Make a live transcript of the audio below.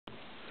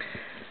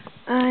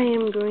I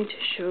am going to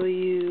show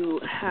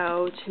you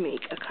how to make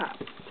a cup,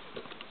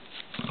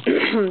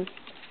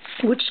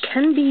 which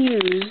can be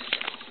used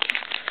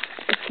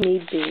if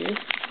need be,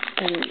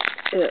 and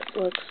it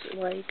looks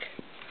like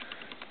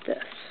this.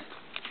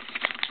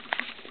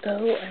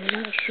 Though I'm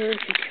not sure if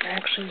you can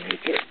actually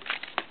make it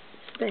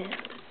stand.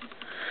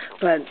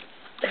 But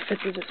if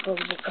it's a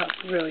disposable cup,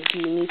 really, do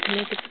you need to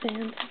make it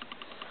stand?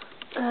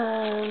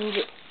 And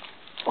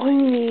all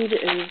you need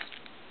is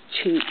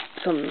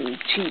some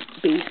cheap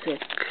basic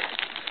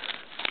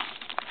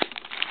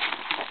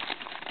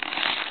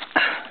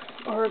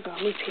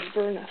origami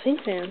paper, nothing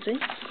fancy.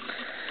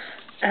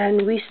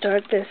 And we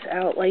start this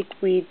out like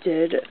we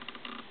did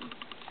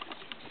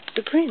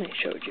the crane I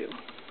showed you.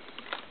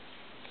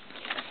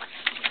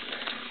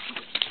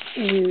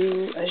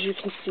 As you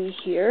can see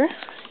here,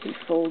 you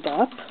fold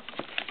up.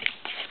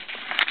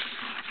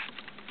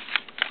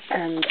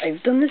 And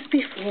I've done this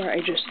before, I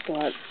just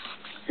thought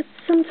it's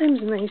sometimes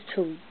nice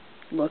to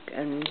look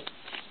and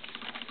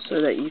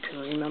so that you can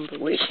remember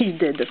what you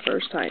did the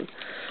first time.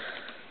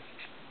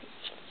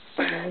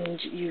 And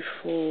you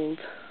fold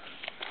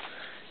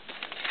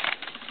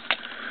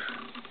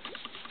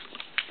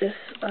this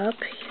up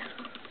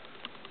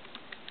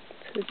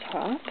to the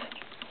top,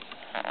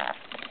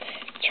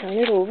 turn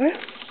it over,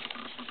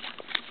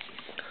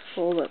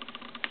 fold it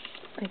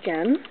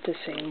again the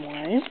same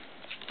way,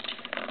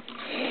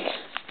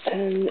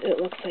 and it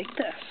looks like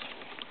this.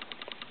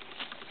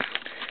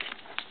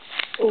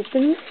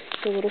 Open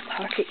the little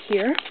pocket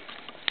here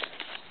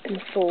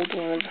and fold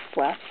one of the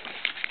flaps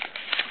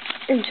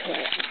into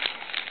it.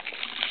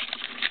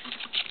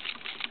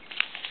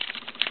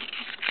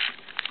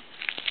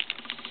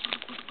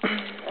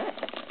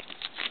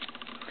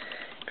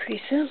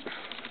 Crease it.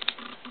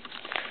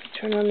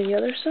 Turn on the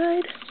other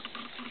side.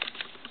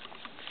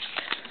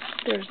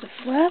 There's the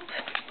flap.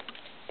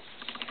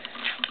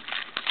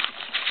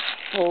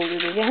 Fold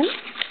it again.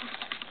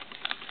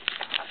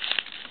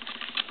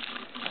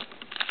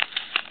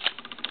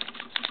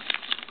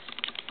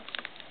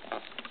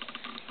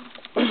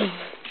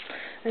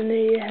 And there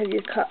you have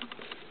your cup.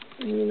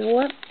 And you know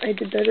what? I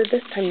did better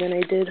this time than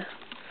I did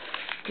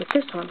with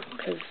this one,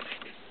 because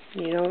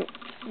you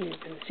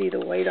can see the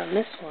white on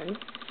this one,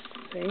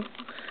 see?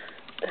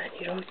 And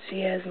you don't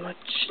see as much,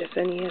 if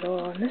any at all,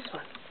 on this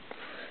one.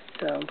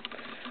 So,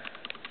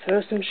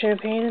 throw some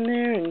champagne in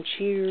there and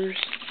cheers.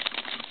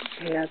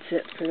 And that's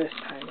it for this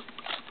time.